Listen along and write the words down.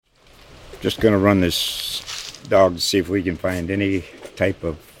Just going to run this dog to see if we can find any type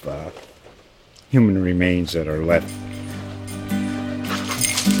of human remains that are left.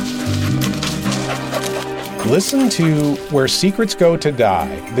 Listen to Where Secrets Go to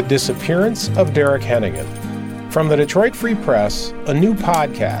Die, The Disappearance of Derek Hennigan. From the Detroit Free Press, a new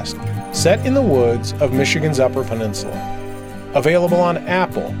podcast set in the woods of Michigan's Upper Peninsula. Available on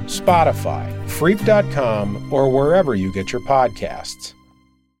Apple, Spotify, Freep.com, or wherever you get your podcasts.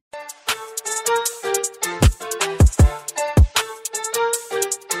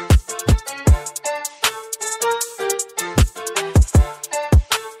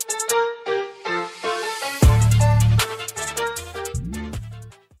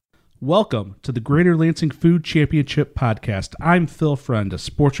 Welcome to the Greater Lansing Food Championship Podcast. I'm Phil Friend, a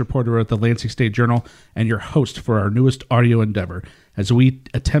sports reporter at the Lansing State Journal, and your host for our newest audio endeavor, as we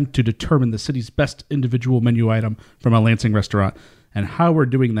attempt to determine the city's best individual menu item from a Lansing restaurant. And how we're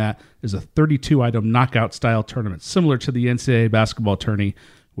doing that is a 32-item knockout-style tournament, similar to the NCAA basketball tourney,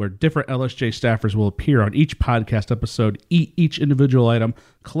 where different LSJ staffers will appear on each podcast episode, eat each individual item,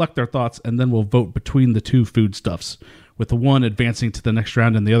 collect their thoughts, and then we'll vote between the two foodstuffs, with the one advancing to the next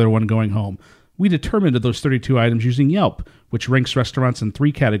round and the other one going home. We determined those 32 items using Yelp, which ranks restaurants in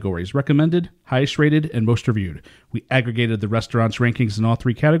 3 categories: recommended, highest rated, and most reviewed. We aggregated the restaurants' rankings in all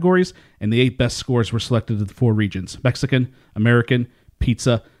 3 categories, and the 8 best scores were selected in the 4 regions: Mexican, American,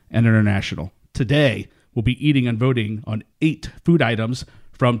 pizza, and international. Today, we'll be eating and voting on 8 food items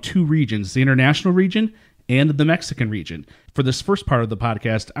from 2 regions, the international region and the Mexican region. For this first part of the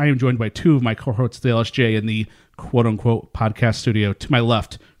podcast, I am joined by 2 of my cohorts at the LSJ in the quote-unquote podcast studio. To my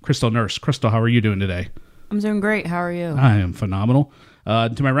left, Crystal Nurse. Crystal, how are you doing today? I'm doing great. How are you? I am phenomenal.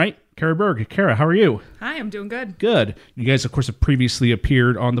 To my right, Kara Berg. Kara, how are you? Hi, I'm doing good. Good. You guys, of course, have previously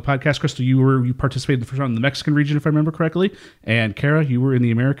appeared on the podcast. Crystal, you participated in the first round in the Mexican region, if I remember correctly. And Kara, you were in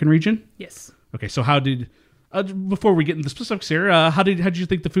the American region? Yes. Okay, so how did... before we get into the specifics here, how did you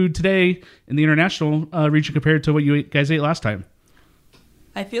think the food today in the international region compared to what you guys ate last time?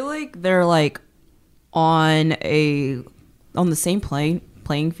 I feel like they're like on the same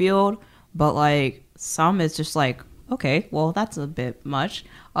playing field, but like some is just like, okay, well that's a bit much.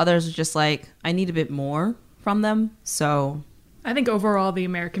 Others are just like, I need a bit more from them. So I think overall the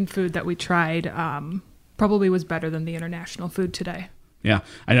American food that we tried probably was better than the international food today. Yeah,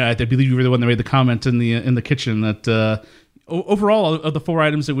 I believe you were the one that made the comment in the kitchen that overall of the 4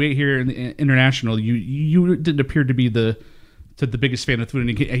 items that we ate here in the international, you didn't appear to be the biggest fan of food,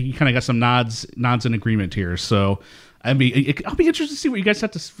 and you kind of got some nods in agreement here. So I mean, I'll be interested to see what you guys have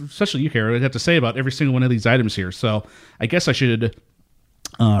to, especially you, Kara, have to say about every single one of these items here. So I guess I should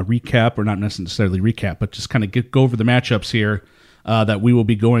recap, or not necessarily recap, but just kind of go over the matchups here that we will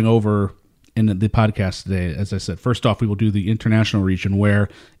be going over in the podcast today. As I said, first off, we will do the international region, where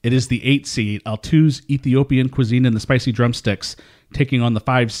it is the 8 seed Altu's Ethiopian Cuisine and the Spicy Drumsticks taking on the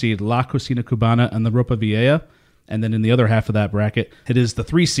 5 seed La Cocina Cubana and the Ropa Vieja. And then in the other half of that bracket, it is the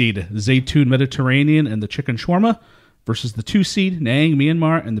 3 seed Zaytun Mediterranean and the Chicken Shawarma versus the 2 seed Nang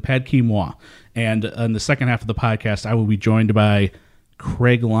Myanmar and the Pad Ki Moi. And in the second half of the podcast, I will be joined by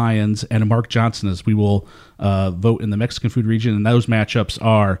Craig Lyons and Mark Johnson as we will vote in the Mexican food region. And those matchups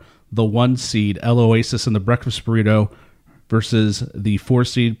are the 1 seed El Oasis and the Breakfast Burrito versus the 4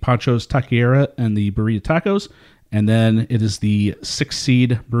 seed Pancho's Taqueria and the Burrito Tacos. And then it is the 6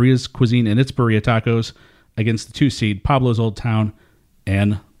 seed Maria's Cuisine and its Burrito Tacos against the 2 seed Pablo's Old Town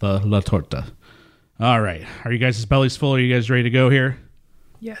and the La Torta. All right. Are you guys' bellies full? Are you guys ready to go here?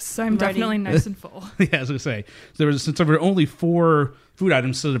 Yes, I'm definitely nice and full. Yeah, I was going to say, since there were only 4 food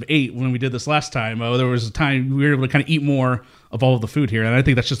items instead of 8 when we did this last time, there was a time we were able to kind of eat more of all of the food here. And I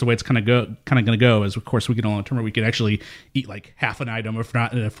think that's just the way it's kind of going to go, is, of course, we can all determine we can actually eat like half an item, if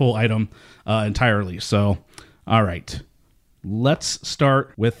not a full item entirely. So, all right. Let's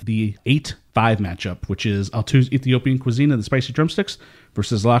start with the 8-5 matchup, which is Altu's Ethiopian Cuisine and the Spicy Drumsticks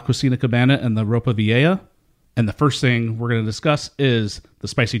versus La Cocina Cubana and the Ropa Vieja. And the first thing we're going to discuss is the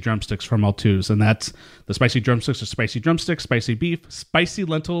spicy drumsticks from Altu's. And that's the spicy drumsticks are spicy drumsticks, spicy beef, spicy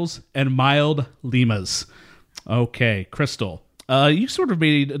lentils, and mild limas. Okay, Crystal. You sort of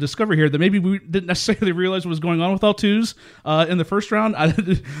made a discovery here that maybe we didn't necessarily realize what was going on with Altu's in the first round.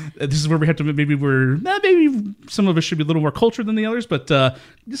 This is where we have to maybe some of us should be a little more cultured than the others, but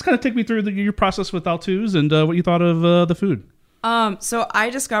just kind of take me through your process with Altu's and what you thought of the food. So I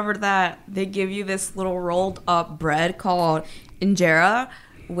discovered that they give you this little rolled up bread called injera,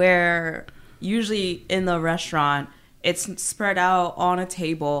 where usually in the restaurant It's spread out on a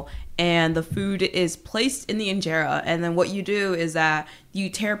table, and the food is placed in the injera. And then what you do is that you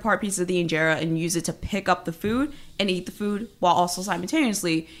tear apart pieces of the injera and use it to pick up the food and eat the food while also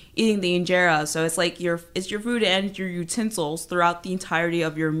simultaneously eating the injera. So it's like your food and your utensils throughout the entirety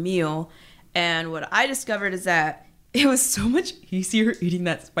of your meal. And what I discovered is that it was so much easier eating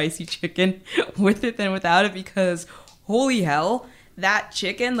that spicy chicken with it than without it, because holy hell, that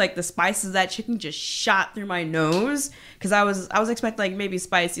chicken, like the spices of that chicken just shot through my nose, because I was expecting like maybe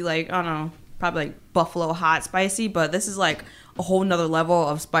spicy, like I don't know, probably like buffalo hot spicy, but this is like a whole nother level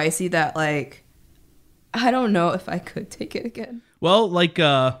of spicy that like I don't know if I could take it again. Well, like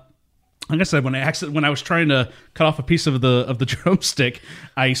I said, when I was trying to cut off a piece of the drumstick,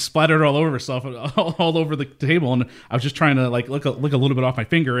 I splattered all over myself, all over the table, and I was just trying to like lick a little bit off my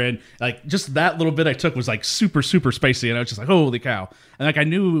finger, and like just that little bit I took was like super spicy, and I was just like, holy cow! And like I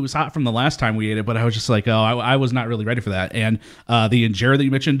knew it was hot from the last time we ate it, but I was just like, oh, I was not really ready for that. And the injera that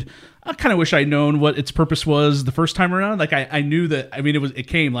you mentioned, I kind of wish I'd known what its purpose was the first time around. Like I knew that. I mean, it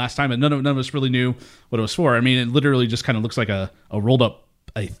came last time, and none of us really knew what it was for. I mean, it literally just kind of looks like a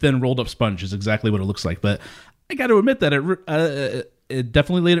thin rolled up sponge is exactly what it looks like. But I got to admit that it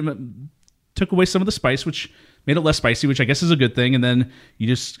definitely took away some of the spice, which made it less spicy, which I guess is a good thing. And then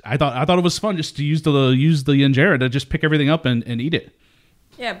I thought it was fun just to use the injera to just pick everything up and eat it.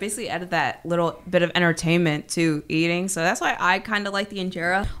 Yeah, basically added that little bit of entertainment to eating. So that's why I kind of like the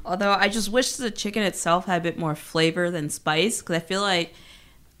injera. Although I just wish the chicken itself had a bit more flavor than spice, because I feel like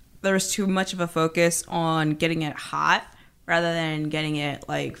there was too much of a focus on getting it hot rather than getting it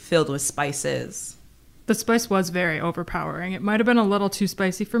like filled with spices. The spice was very overpowering. It might have been a little too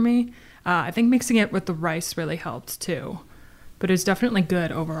spicy for me. I think mixing it with the rice really helped too. But it was definitely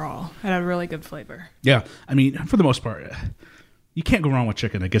good overall. It had a really good flavor. Yeah, I mean, for the most part, you can't go wrong with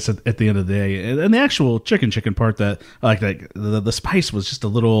chicken, I guess, at the end of the day. And the actual chicken part, that like the spice was just a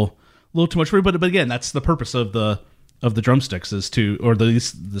little too much for me. But again, that's the purpose of the drumsticks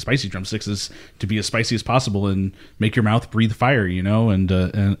the spicy drumsticks is to be as spicy as possible and make your mouth breathe fire,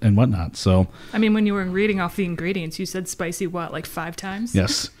 and whatnot. So I mean, when you were reading off the ingredients, you said spicy like 5 times?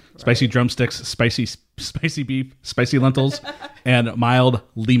 Yes. Spicy drumsticks, spicy beef, spicy lentils, and mild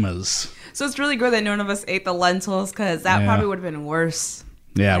limas. So it's really good that none of us ate the lentils, because that probably would have been worse.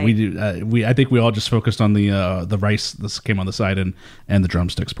 Yeah, we do. I think we all just focused on the rice that came on the side and the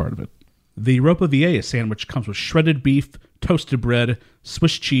drumsticks part of it. The ropa vieja sandwich comes with shredded beef, toasted bread,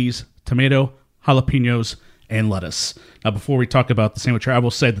 Swiss cheese, tomato, jalapenos, and lettuce. Now, before we talk about the sandwich, I will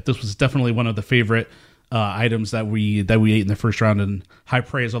say that this was definitely one of the favorite items that we ate in the first round, and high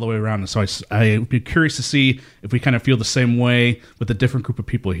praise all the way around. And so I'd be curious to see if we kind of feel the same way with a different group of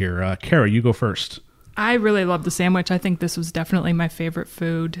people here. Kara, you go first. I really loved the sandwich. I think this was definitely my favorite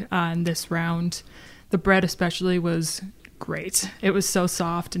food in this round. The bread especially was great. It was so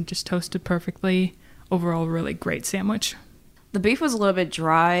soft and just toasted perfectly. Overall, really great sandwich. The beef was a little bit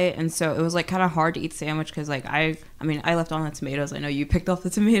dry, and so it was like kind of hard to eat the sandwich, because like I left on the tomatoes. I know you picked off the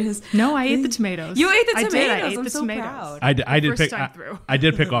tomatoes. No, I ate the tomatoes. You ate the tomatoes. I ate I'm the so tomatoes. proud. I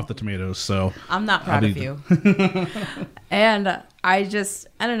did pick off the tomatoes, so I'm not proud of you. And I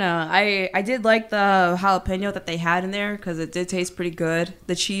don't know. I did like the jalapeno that they had in there, because it did taste pretty good.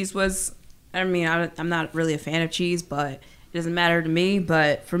 The cheese was, I'm not really a fan of cheese, but it doesn't matter to me.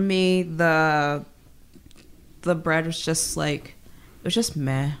 But for me, the bread was just like, it was just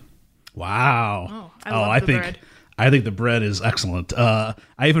meh. Wow. I love the bread. I think the bread is excellent. I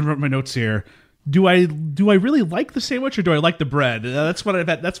even wrote my notes here. Do I really like the sandwich, or do I like the bread? That's what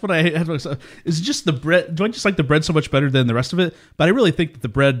I had. Is it just the bread? Do I just like the bread so much better than the rest of it? But I really think that the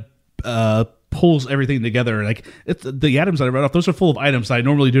bread pulls everything together. Like the items that I read off, those are full of items that I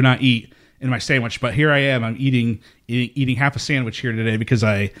normally do not eat in my sandwich. But here I am. I'm eating half a sandwich here today because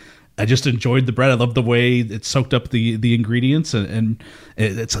I just enjoyed the bread. I love the way it soaked up the ingredients, and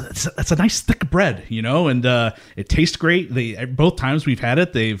it's a nice thick bread, and it tastes great. Both times we've had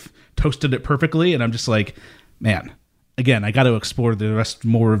it, they've toasted it perfectly, and I'm just like, man, again, I got to explore the rest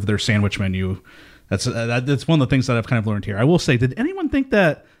more of their sandwich menu. That's one of the things that I've kind of learned here. I will say, did anyone think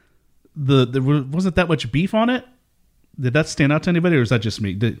that there wasn't that much beef on it? Did that stand out to anybody, or is that just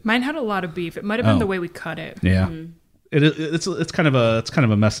me? Mine had a lot of beef. It might have been the way we cut it. Yeah. Mm-hmm. It's kind of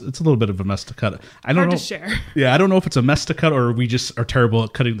a mess. It's a little bit of a mess to cut. I don't know. To share. Yeah, I don't know if it's a mess to cut or we just are terrible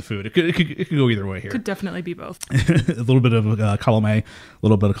at cutting the food. It could go either way here. Could definitely be both. A little bit of column A, a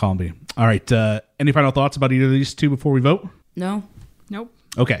little bit of column B. All right. Any final thoughts about either of these two before we vote? No. Nope.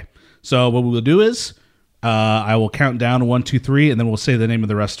 Okay. So what we will do is I will count down 1, 2, 3, and then we'll say the name of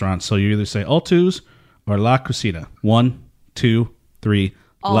the restaurant. So you either say Altus or La Cucina. 1, 2, 3.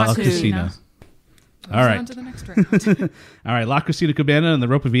 La Cucina. All right. On to the next round. All right, La Cocina Cabana and the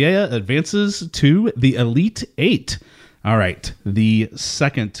Ropa Vieja advances to the Elite Eight. All right, the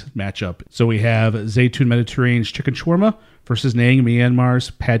second matchup. So we have Zaytun Mediterranean's chicken shawarma versus Nang Myanmar's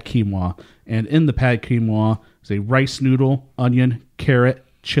pad quinoa. And in the pad quinoa is a rice noodle, onion, carrot,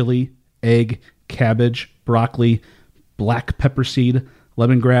 chili, egg, cabbage, broccoli, black pepper seed,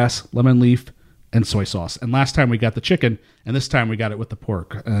 lemongrass, lemon leaf, and soy sauce. And last time we got the chicken, and this time we got it with the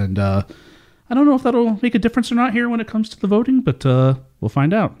pork. And I don't know if that'll make a difference or not here when it comes to the voting, but we'll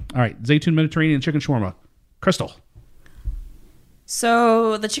find out. All right, Zaytun Mediterranean chicken shawarma. Crystal.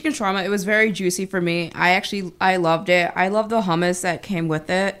 So the chicken shawarma, it was very juicy for me. I loved it. I love the hummus that came with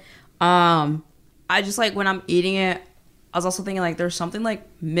it. I just like when I'm eating it, I was also thinking like there's something like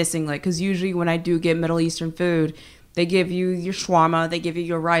missing, like because usually when I do get Middle Eastern food, they give you your shawarma, they give you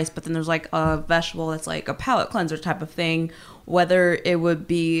your rice, but then there's like a vegetable that's like a palate cleanser type of thing. Whether it would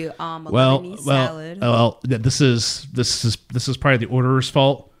be a Lebanese salad. Well, this is probably the orderer's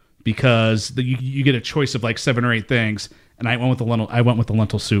fault because you get a choice of like 7 or 8 things. And I went with the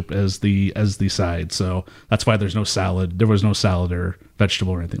lentil soup as the side, so that's why there's no salad. There was no salad or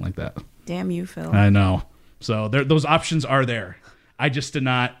vegetable or anything like that. Damn you, Phil. I know. So those options are there. I just did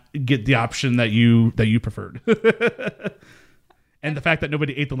not get the option that you preferred. And the fact that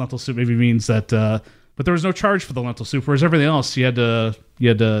nobody ate the lentil soup maybe means that. But there was no charge for the lentil soup, whereas everything else you had to.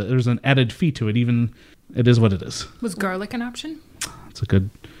 There's an added fee to it. Even it is what it is. Was garlic an option? That's a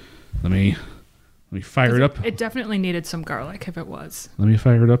good. Let me fire it up. It definitely needed some garlic if it was. Let me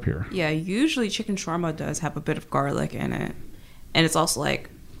fire it up here. Yeah, usually chicken shawarma does have a bit of garlic in it. And it's also like...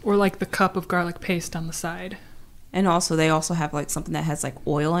 Or like the cup of garlic paste on the side. And also, they also have like something that has like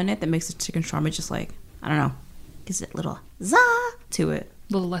oil in it that makes the chicken shawarma just like, I don't know, gives it a little za to it.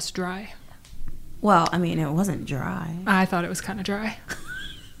 A little less dry. Well, I mean, it wasn't dry. I thought it was kind of dry.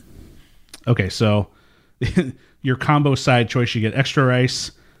 Okay, so your combo side choice, you get extra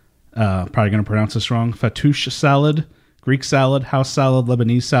rice... probably going to pronounce this wrong. Fattoush salad, Greek salad, house salad,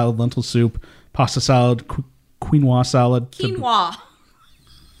 Lebanese salad, lentil soup, pasta salad, quinoa salad. Quinoa.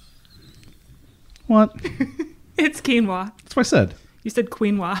 What? It's quinoa. That's what I said. You said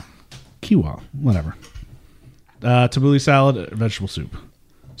quinoa. Quinoa, whatever. Tabbouleh salad, vegetable soup.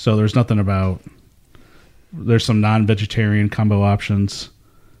 So there's nothing about... There's some non-vegetarian combo options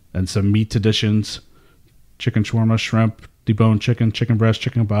and some meat additions. Chicken shawarma, shrimp, deboned chicken, chicken breast,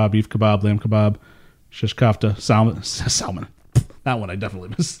 chicken kebab, beef kebab, lamb kebab, shish kofta, salmon. That one I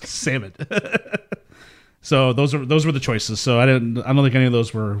definitely missed. Salmon. So those were the choices. So I don't think any of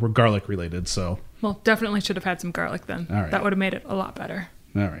those were garlic related. So Definitely should have had some garlic then. All right. That would have made it a lot better.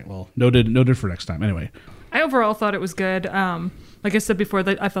 All right. Well, noted for next time. Anyway, I overall thought it was good. Like I said before,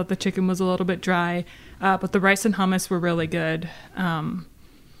 I thought the chicken was a little bit dry, but the rice and hummus were really good.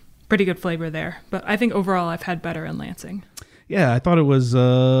 Pretty good flavor there. But I think overall I've had better in Lansing. Yeah, I thought it was.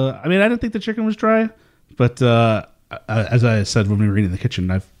 I didn't think the chicken was dry, but as I said when we were eating in the kitchen,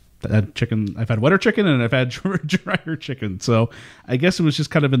 I've had wetter chicken and I've had drier chicken. So I guess it was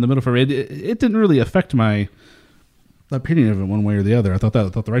just kind of in the middle for me. It didn't really affect my opinion of it one way or the other. I thought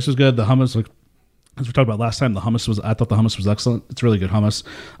the rice was good. The hummus, like as we talked about last time, I thought the hummus was excellent. It's really good hummus.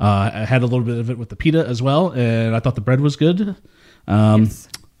 I had a little bit of it with the pita as well, and I thought the bread was good. Yes.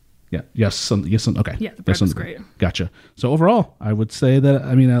 Yeah. Yes. Okay. Yeah, the bread was great. Gotcha. So overall, I would say that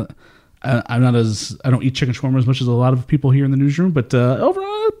I don't eat chicken shawarma as much as a lot of people here in the newsroom, but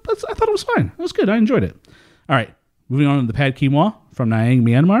overall, I thought it was fine. It was good. I enjoyed it. All right, moving on to the pad quinoa from Lansing,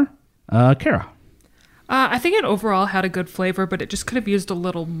 Myanmar. Kara. I think it overall had a good flavor, but it just could have used a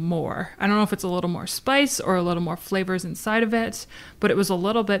little more. I don't know if it's a little more spice or a little more flavors inside of it, but it was a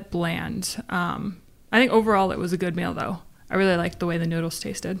little bit bland. I think overall it was a good meal, though. I really liked the way the noodles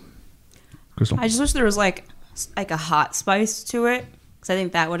tasted. Crystal. I just wish there was like a hot spice to it, because I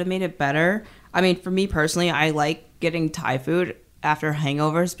think that would have made it better. I mean, for me personally, I like getting Thai food after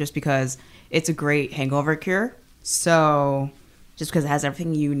hangovers just because it's a great hangover cure. So just because it has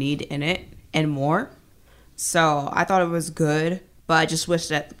everything you need in it and more. So I thought it was good, but I just wish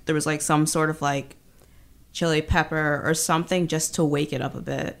that there was like some sort of like chili pepper or something just to wake it up a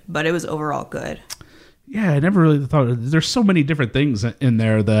bit. But it was overall good. Yeah, I never really thought there's so many different things in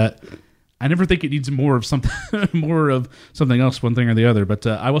there that I never think it needs more of something else, one thing or the other. But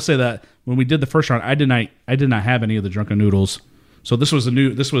I will say that when we did the first round, I did not have any of the drunken noodles. So this was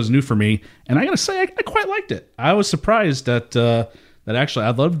new for me, and I gotta say I quite liked it. I was surprised that actually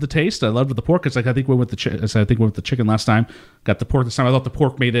I loved the taste. I loved the pork. It's like I think we went with the chicken last time. Got the pork this time. I thought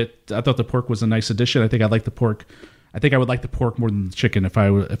the pork was a nice addition. I think I like the pork. I think I would like the pork more than the chicken if I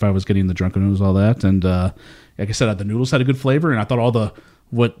was getting the drunken noodles, all that. And like I said, the noodles had a good flavor, and I thought all the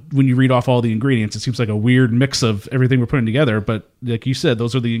when you read off all the ingredients, it seems like a weird mix of everything we're putting together. But like you said,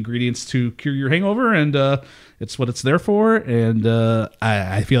 those are the ingredients to cure your hangover, and it's what it's there for. And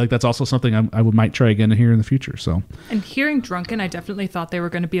I feel like that's also something I might try again here in the future. So, and hearing drunken, I definitely thought they were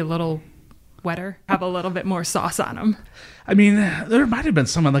going to be a little wetter, have a little bit more sauce on them. I mean, there might have been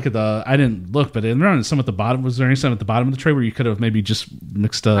some like I didn't look, but around some at the bottom. Was there any some at the bottom of the tray where you could have maybe just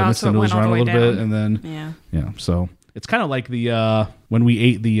mixed the noodles around a little bit, and then yeah. So it's kind of like the when we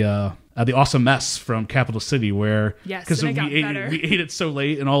ate the awesome mess from Capital City, where because we ate it so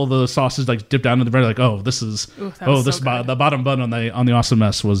late, and all the sauces like dipped down in the bread. Like, oh, this is the bottom bun on the awesome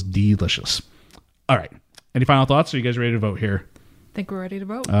mess was delicious. All right, any final thoughts? Are you guys ready to vote here? I think we're ready to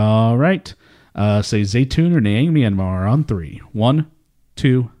vote. All right. Say Zaytun or Nang Myanmar on 3. 1,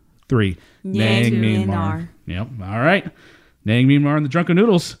 2, 3. Nang Myanmar. Yep. All right. Nang Myanmar and the Drunken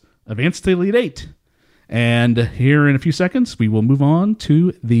Noodles advance to Elite 8. And here in a few seconds, we will move on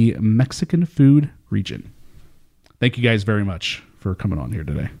to the Mexican food region. Thank you guys very much for coming on here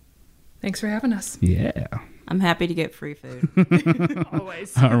today. Thanks for having us. Yeah. I'm happy to get free food.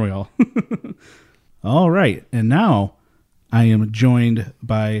 Always. Aren't we all? All right. And now I am joined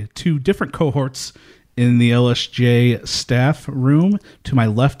by 2 different cohorts in the LSJ staff room. To my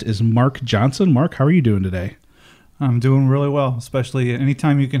left is Mark Johnson. Mark, how are you doing today? I'm doing really well, especially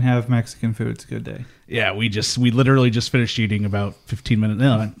anytime you can have Mexican food. It's a good day. Yeah, we literally just finished eating about 10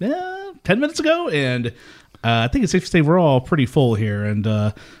 minutes ago, and I think it's safe to say we're all pretty full here, and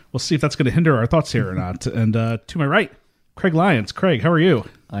we'll see if that's going to hinder our thoughts here or not. And to my right, Craig Lyons. Craig, how are you?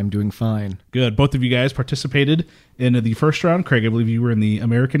 I'm doing fine. Good. Both of you guys participated in the first round. Craig, I believe you were in the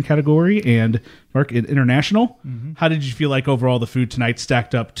American category, and Mark in international. Mm-hmm. How did you feel like overall the food tonight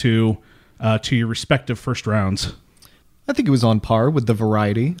stacked up to your respective first rounds? I think it was on par with the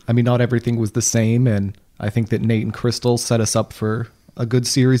variety. I mean, not everything was the same, and I think that Nate and Crystal set us up for a good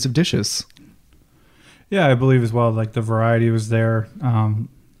series of dishes. Yeah, I believe as well, like the variety was there.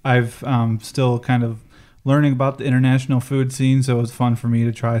 I've still kind of learning about the international food scene, so it was fun for me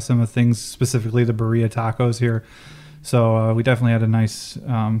to try some of the things, specifically the birria tacos here. So we definitely had a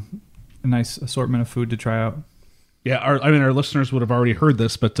nice assortment of food to try out. Yeah, our listeners would have already heard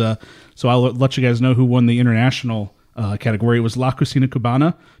this, but so I'll let you guys know who won the international category. It was La Cocina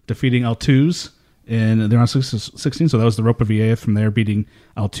Cubana defeating Altu's in the round 16. So that was the Ropa Vieja from there beating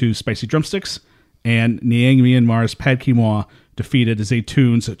Altu's Spicy Drumsticks. And Niang Myanmar's Pad Quinoa defeated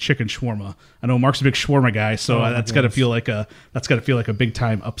Zaytun's Chicken Shawarma. I know Mark's a big shawarma guy, so that's got to feel like a big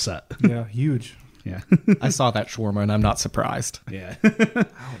time upset. Yeah, huge. Yeah, I saw that shawarma and I'm not surprised. Yeah,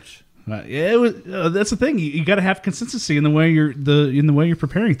 ouch. Yeah, it was, that's the thing. You got to have consistency in the way you're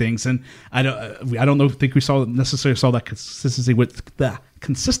preparing things, and I don't think we necessarily saw that consistency with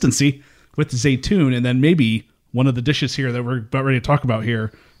Zaytun, and then maybe one of the dishes here that we're about ready to talk about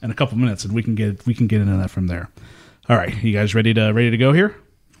here in a couple minutes, and we can get into that from there. All right, you guys ready to go here?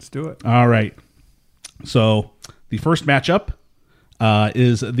 Let's do it. All right. So the first matchup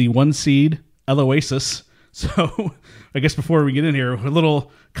is the 1 seed El Oasis. So I guess before we get in here, a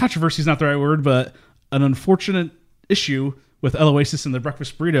little controversy is not the right word, but an unfortunate issue with El Oasis and the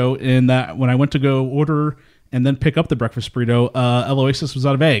breakfast burrito in that when I went to go order and then pick up the breakfast burrito, El Oasis was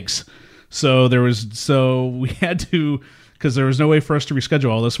out of eggs. So we had to, because there was no way for us to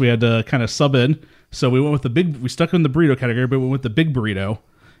reschedule all this, we had to kind of sub in. So we went with we stuck in the burrito category, but we went with the big burrito,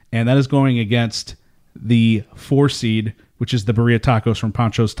 and that is going against the 4 seed, which is the burrito tacos from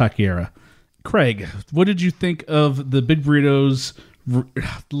Pancho's Taqueria. Craig, what did you think of the big burrito's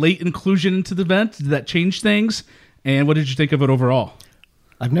late inclusion into the event? Did that change things? And what did you think of it overall?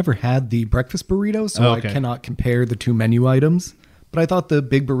 I've never had the breakfast burrito, so I cannot compare the 2 menu items. But I thought the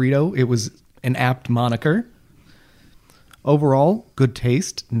big burrito, it was an apt moniker. Overall, good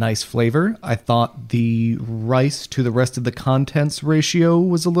taste, nice flavor. I thought the rice to the rest of the contents ratio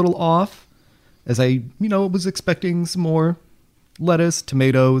was a little off, as I was expecting some more lettuce,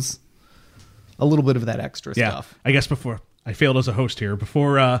 tomatoes, a little bit of that extra stuff. I guess before I failed as a host here,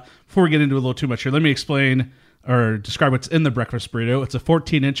 before we get into a little too much here, let me explain or describe what's in the breakfast burrito. It's a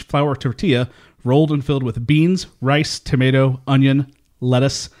 14-inch flour tortilla rolled and filled with beans, rice, tomato, onion,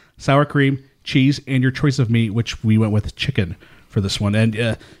 lettuce, sour cream, cheese, and your choice of meat, which we went with chicken for this one.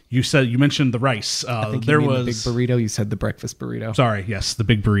 And you mentioned the rice. I think you mean the big burrito. You said the breakfast burrito. Sorry, yes, the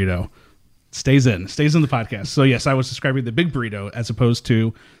big burrito. Stays in the podcast. So yes, I was describing the big burrito as opposed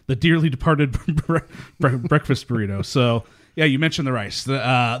to the dearly departed breakfast burrito. So yeah, you mentioned the rice.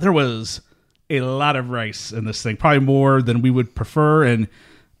 There was a lot of rice in this thing, probably more than we would prefer. And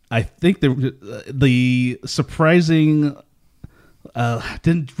I think the surprising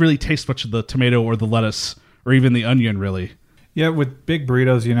didn't really taste much of the tomato or the lettuce or even the onion really. Yeah, with big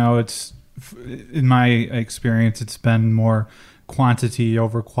burritos, it's in my experience, it's been more quantity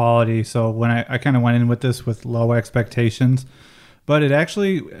over quality. So when I kind of went in with this with low expectations, but it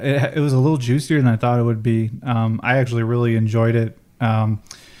was a little juicier than I thought it would be. I actually really enjoyed it.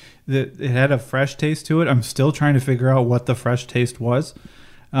 It had a fresh taste to it. I'm still trying to figure out what the fresh taste was.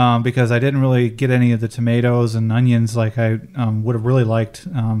 Because I didn't really get any of the tomatoes and onions like I would have really liked.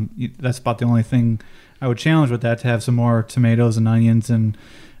 That's about the only thing I would challenge with that, to have some more tomatoes and onions and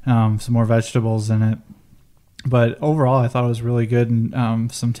some more vegetables in it. But overall, I thought it was really good,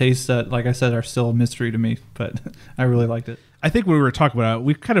 and some tastes that, like I said, are still a mystery to me, but I really liked it. I think when we were talking about it,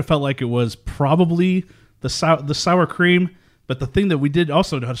 we kind of felt like it was probably the sour cream. But the thing that we did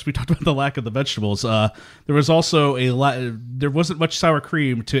also notice, we talked about the lack of the vegetables. There was also there wasn't much sour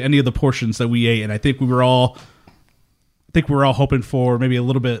cream to any of the portions that we ate, and I think we were all hoping for maybe a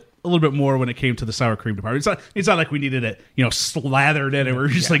little bit more when it came to the sour cream department. It's not like we needed it, slathered in, and we were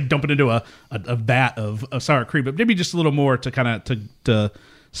just like dumping into a vat of sour cream, but maybe just a little more to kind of to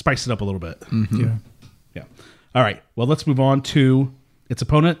spice it up a little bit. Mm-hmm. Yeah. All right. Well, let's move on to its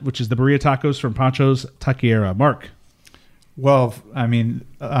opponent, which is the burrito tacos from Pancho's Taqueria. Mark. Well, I mean,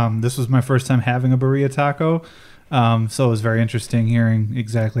 this was my first time having a burrito taco, so it was very interesting hearing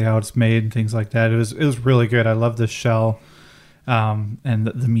exactly how it's made and things like that. It was really good. I love the shell, and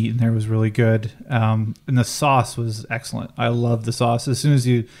the meat in there was really good, and the sauce was excellent. I love the sauce. As soon as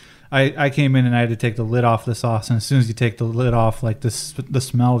I came in and I had to take the lid off the sauce, and as soon as you take the lid off, like the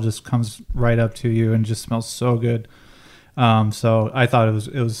smell just comes right up to you and just smells so good. So I thought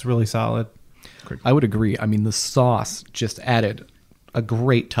it was really solid. I would agree. I mean, the sauce just added a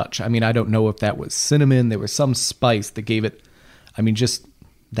great touch. I mean, I don't know if that was cinnamon. There was some spice that gave it, just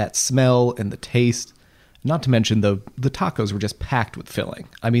that smell and the taste. Not to mention the tacos were just packed with filling.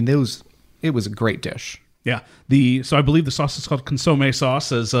 I mean, it was a great dish. Yeah. So I believe the sauce is called consomme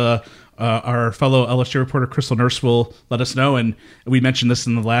sauce, as our fellow LSJ reporter Crystal Nurse will let us know. And we mentioned this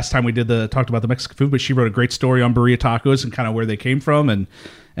in the last time we talked about the Mexican food, but she wrote a great story on burrito tacos and kind of where they came from and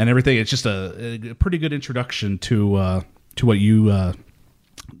everything. It's just a pretty good introduction to what you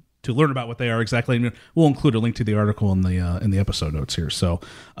to learn about what they are exactly. And we'll include a link to the article in the episode notes here. So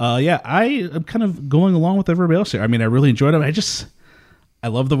I am kind of going along with everybody else here. I mean, I really enjoyed them. I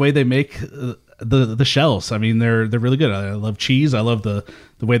love the way they make the shells. I mean, they're really good. I love cheese. I love the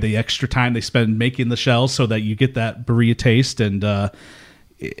way the extra time they spend making the shells so that you get that burrito taste. And the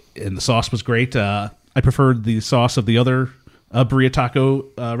sauce was great. I preferred the sauce of the other burrito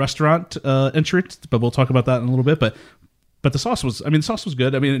taco restaurant entrant, but we'll talk about that in a little bit. But the sauce was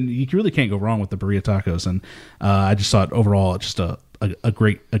good. I mean, you really can't go wrong with the burrito tacos. And I just thought overall, just a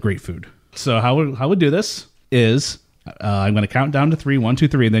great food. So how we do this is I'm going to count down to 3, 1, 2,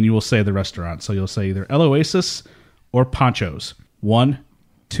 3, and then you will say the restaurant. So you'll say either El Oasis or Pancho's. 1,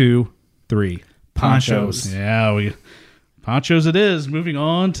 2, 3. Pancho's. Yeah, Pancho's it is. Moving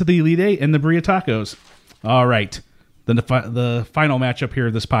on to the Elite Eight and the burrito tacos. All right. Then the final matchup here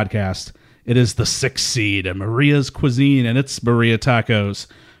of this podcast. It is the 6 seed Maria's Cuisine and its burrito tacos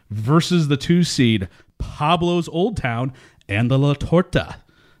versus the 2 seed Pablo's Old Town and the La Torta.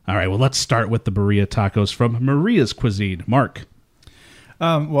 All right, well, let's start with the burrito tacos from Maria's Cuisine. Mark.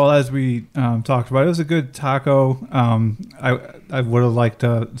 Well, as we talked about, it was a good taco. I would have liked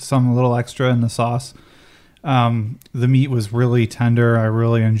some little extra in the sauce. The meat was really tender. I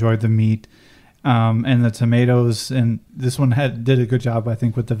really enjoyed the meat. And the tomatoes, and this one did a good job, I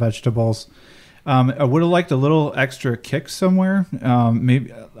think, with the vegetables. I would have liked a little extra kick somewhere.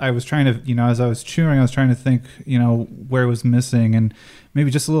 Maybe I was trying to, as I was chewing, I was trying to think, where it was missing, and maybe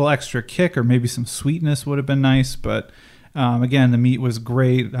just a little extra kick or maybe some sweetness would have been nice. But again, the meat was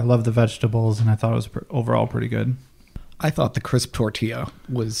great. I love the vegetables, and I thought it was overall pretty good. I thought the crisp tortilla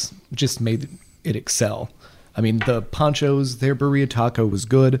was just made it excel. I mean, the Pancho's, their burrito taco was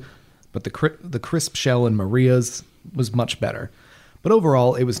good, but the crisp shell in Maria's was much better. But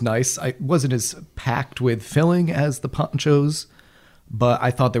overall, it was nice. I wasn't as packed with filling as the Pancho's, but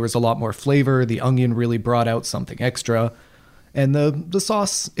I thought there was a lot more flavor. The onion really brought out something extra. And the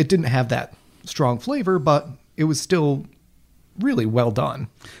sauce, it didn't have that strong flavor, but it was still really well done.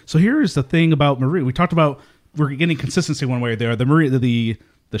 So here's the thing about Maria. We talked about we're getting consistency one way or the other. The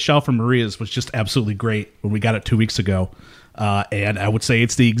shell from Maria's was just absolutely great when we got it 2 weeks ago. And I would say it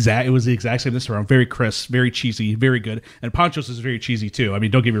was the exact same this round. Very crisp, very cheesy, very good. And Pancho's is very cheesy too. I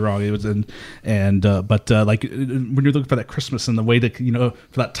mean, don't get me wrong. It was like when you're looking for that Christmas and the way that,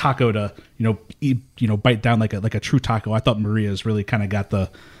 for that taco to, eat, bite down like a true taco, I thought Maria's really kind of got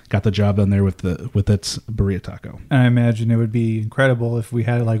the job done there with its burrito taco. And I imagine it would be incredible if we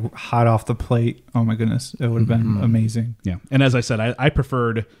had it like hot off the plate. Oh my goodness, it would have been amazing. Yeah, and as I said, I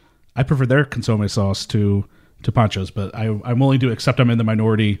preferred their consomme sauce to Pancho's, but I'm willing to accept I'm in the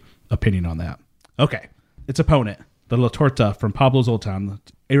minority opinion on that. Okay, its opponent, the La Torta from Pablo's Old Town.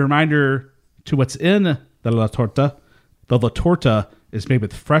 A reminder to what's in the La Torta. The La Torta is made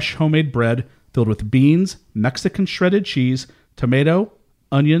with fresh homemade bread filled with beans, Mexican shredded cheese, tomato,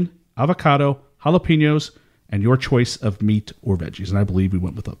 onion, avocado, jalapenos, and your choice of meat or veggies. And I believe we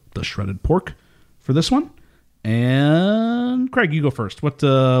went with the shredded pork for this one. And Craig, you go first. What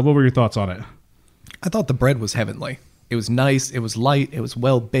were your thoughts on it? I thought the bread was heavenly. It was nice. It was light. It was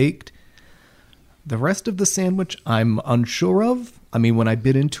well baked. The rest of the sandwich, I'm unsure of. I mean, when I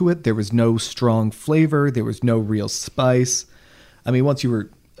bit into it, there was no strong flavor. There was no real spice. I mean, once you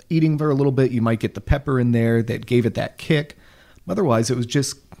were eating for a little bit, you might get the pepper in there that gave it that kick. Otherwise, it was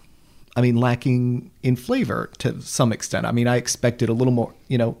just, lacking in flavor to some extent. I mean, I expected a little more,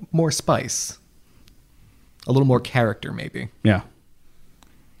 more spice. A little more character, maybe. Yeah.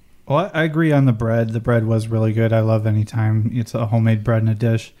 Well, I agree on the bread. The bread was really good. I love any time it's a homemade bread in a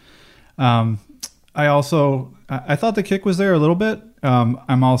dish. I thought the kick was there a little bit.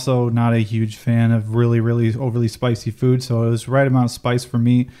 I'm also not a huge fan of really, really overly spicy food, so it was the right amount of spice for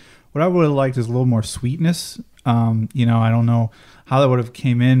me. What I would have liked is a little more sweetness. I don't know how that would have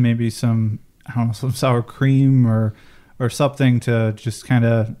came in. Maybe some sour cream or something to just kind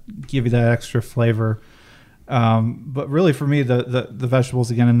of give you that extra flavor. But really for me, the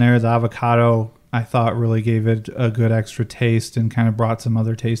vegetables again in there, the avocado, I thought really gave it a good extra taste and kind of brought some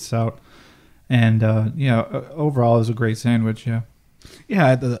other tastes out. And, overall it was a great sandwich. Yeah.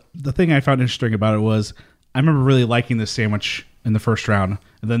 Yeah. The thing I found interesting about it was I remember really liking this sandwich in the first round.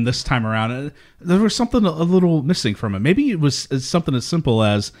 And then this time around, there was something a little missing from it. Maybe it was something as simple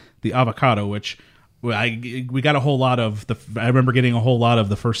as the avocado, which we got a whole lot of. I remember getting a whole lot of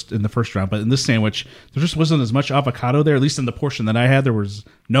in the first round, but in this sandwich, there just wasn't as much avocado there. At least in the portion that I had, there was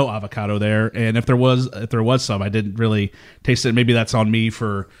no avocado there. And if there was some, I didn't really taste it. Maybe that's on me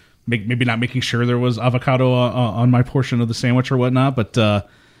for maybe not making sure there was avocado on my portion of the sandwich or whatnot. But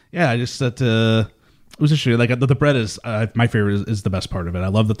I just that. It was interesting. Like the bread is my favorite. Is the best part of it. I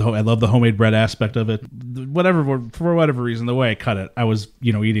love the homemade bread aspect of it. For whatever reason, the way I cut it, I was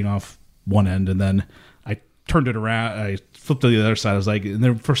eating off one end, and then I turned it around. I flipped to the other side. I was like, and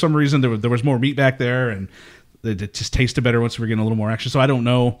then for some reason there was more meat back there, and it just tasted better once we were getting a little more action. So I don't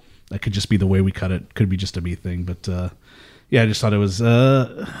know. That could just be the way we cut it. Could be just a me thing, but I just thought it was.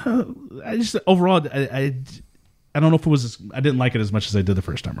 I just overall, I don't know if it was. I didn't like it as much as I did the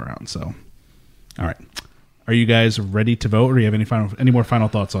first time around. So. All right. Are you guys ready to vote, or do you have any more final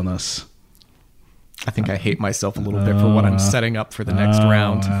thoughts on this? I think I hate myself a little bit for what I'm setting up for the next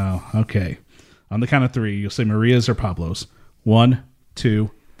round. Wow. Okay. On the count of three, you'll say Maria's or Pablo's. 1, 2,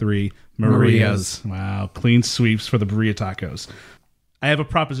 3. Maria's. Wow. Clean sweeps for the burrito tacos. I have a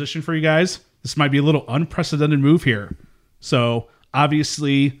proposition for you guys. This might be a little unprecedented move here. So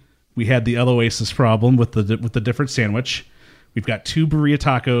obviously, we had the El Oasis problem with the different sandwich. We've got 2 burrito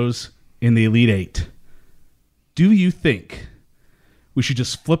tacos in the Elite Eight. Do you think we should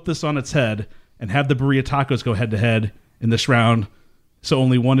just flip this on its head and have the burrito tacos go head to head in this round, so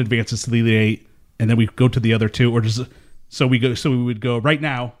only one advances to the Elite Eight, and then we go to the other 2, or we would go right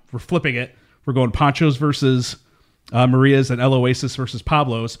now? We're flipping it. We're going Pancho's versus Maria's and El Oasis versus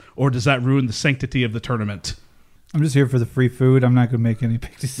Pablo's, or does that ruin the sanctity of the tournament? I'm just here for the free food. I'm not going to make any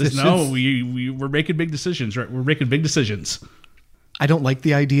big decisions. No, we're making big decisions, right? We're making big decisions. I don't like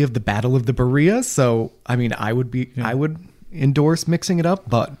the idea of the battle of the burrito, so I would endorse mixing it up,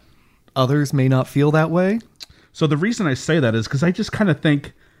 but others may not feel that way. So the reason I say that is because I just kind of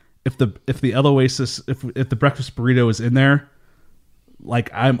think if the El Oasis, if the breakfast burrito is in there,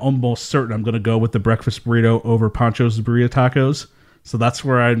 like I'm almost certain I'm going to go with the breakfast burrito over Pancho's burrito tacos. So that's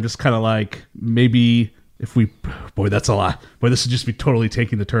where I'm just kind of like, maybe if we, that's a lot. This would just be totally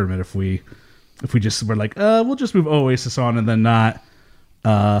taking the tournament if we just were like, we'll just move Oasis on and then not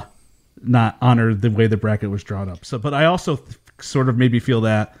honor the way the bracket was drawn up. So, but I also sort of maybe feel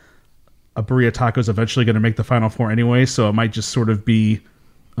that a burrito taco is eventually going to make the Final Four anyway, so it might just sort of be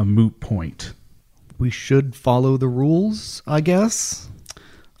a moot point. We should follow the rules, I guess.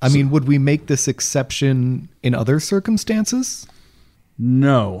 I mean, would we make this exception in other circumstances?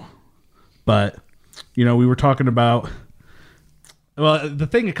 No, but we were talking about Well, the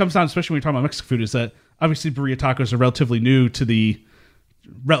thing it comes down, especially when you're talking about Mexican food, is that obviously burrito tacos are relatively new to the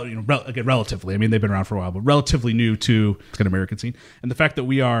again, relatively. I mean, they've been around for a while, but relatively new to the American scene. And the fact that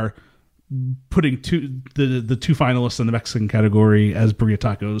we are putting the two finalists in the Mexican category as burrito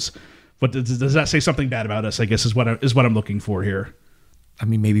tacos, what does that say something bad about us? I guess is what I'm looking for here. I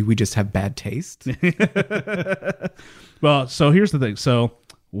mean, maybe we just have bad taste. Well, so here's the thing. So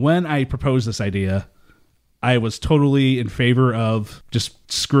when I proposed this idea, I was totally in favor of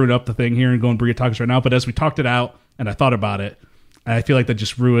just screwing up the thing here and going burrito tacos right now. But as we talked it out and I thought about it, I feel like that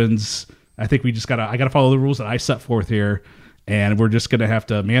just ruins. I think I gotta follow the rules that I set forth here, and we're just gonna have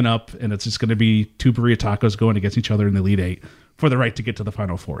to man up, and it's just gonna be two burrito tacos going against each other in the Elite Eight for the right to get to the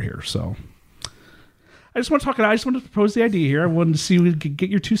Final Four here. So I just want to propose the idea here. I wanted to see we could get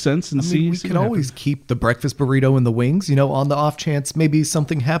your 2 cents and see. We can always keep the breakfast burrito and the wings, on the off chance maybe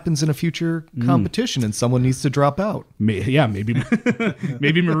something happens in a future competition and someone needs to drop out. Maybe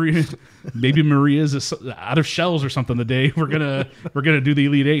Maria's out of shells or something the day we're gonna do the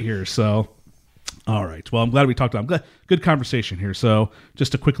Elite Eight here. So, all right. Well, I'm glad we talked about. Good conversation here. So,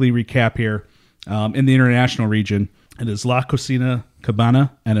 just to quickly recap here, in the international region, it is La Cocina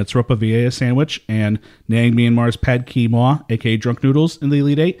Cabana and its Ropa Vieja sandwich, and Nang Myanmar's Pad Ki Moi, aka Drunk Noodles, in the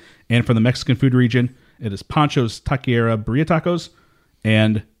Elite Eight. And from the Mexican food region, it is Pancho's Taqueria Burrito Tacos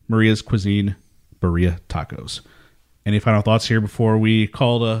and Maria's Cuisine Burrito Tacos. Any final thoughts here before we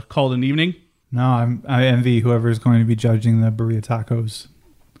call it an evening? No, I envy whoever is going to be judging the burrito tacos.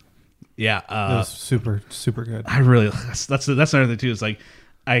 Yeah, that's super super good. I really that's another thing too. Is like,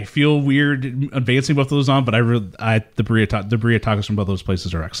 I feel weird advancing both of those on, but the burrito tacos from both those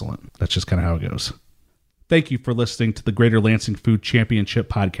places are excellent. That's just kind of how it goes. Thank you for listening to the Greater Lansing Food Championship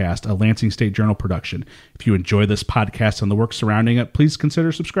Podcast, a Lansing State Journal production. If you enjoy this podcast and the work surrounding it, please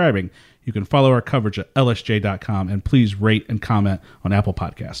consider subscribing. You can follow our coverage at lsj.com, and please rate and comment on Apple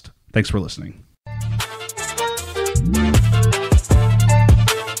Podcast. Thanks for listening.